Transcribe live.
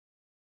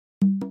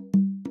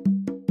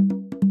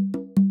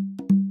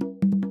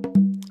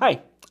Hi,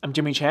 I'm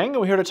Jimmy Chang, and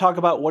we're here to talk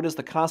about what is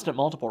the constant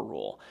multiple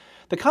rule.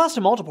 The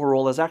constant multiple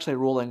rule is actually a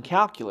rule in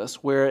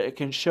calculus where it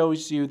can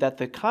shows you that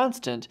the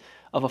constant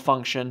of a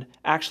function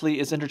actually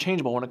is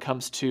interchangeable when it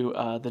comes to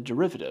the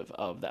derivative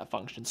of that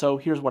function. So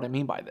here's what I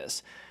mean by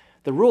this.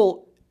 The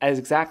rule, as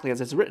exactly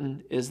as it's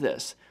written, is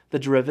this. The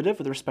derivative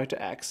with respect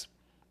to x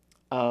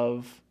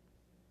of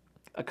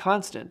a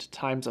constant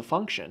times a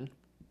function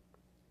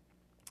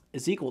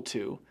is equal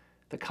to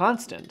the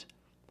constant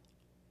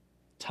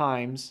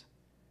times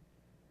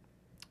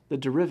the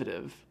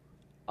derivative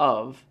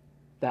of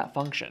that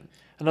function.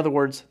 In other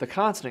words, the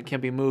constant can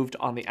be moved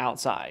on the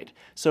outside.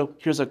 So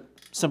here's a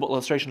simple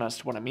illustration as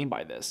to what I mean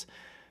by this.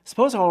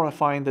 Suppose I want to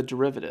find the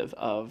derivative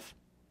of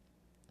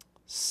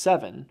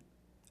 7x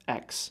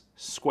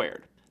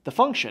squared. The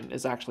function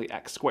is actually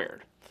x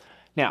squared.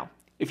 Now,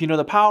 if you know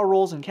the power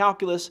rules in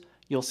calculus,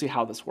 you'll see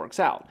how this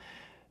works out.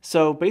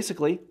 So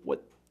basically,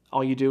 what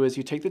all you do is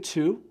you take the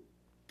 2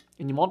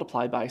 and you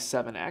multiply by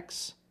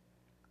 7x,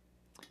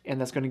 and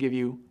that's going to give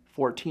you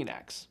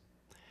 14x.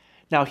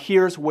 Now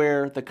here's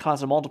where the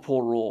constant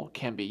multiple rule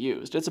can be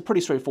used. It's a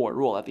pretty straightforward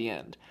rule at the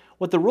end.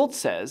 What the rule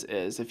says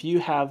is if you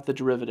have the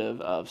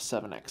derivative of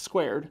 7x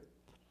squared,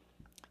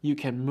 you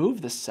can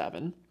move the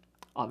 7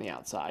 on the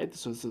outside.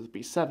 So this would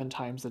be 7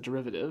 times the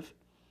derivative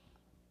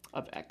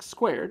of x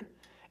squared,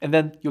 and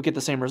then you'll get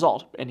the same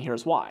result, and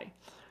here's why.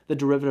 The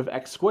derivative of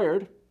x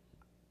squared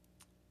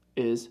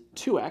is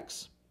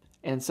 2x,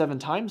 and 7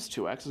 times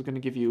 2x is going to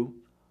give you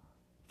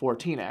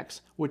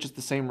 14x, which is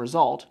the same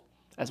result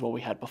as what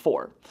we had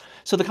before.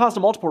 So the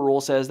constant multiple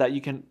rule says that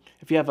you can,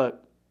 if you have a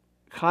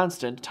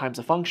constant times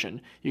a function,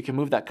 you can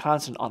move that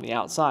constant on the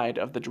outside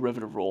of the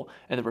derivative rule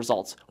and the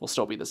results will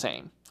still be the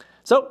same.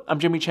 So I'm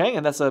Jimmy Chang,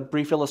 and that's a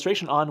brief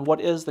illustration on what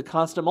is the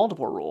constant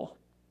multiple rule.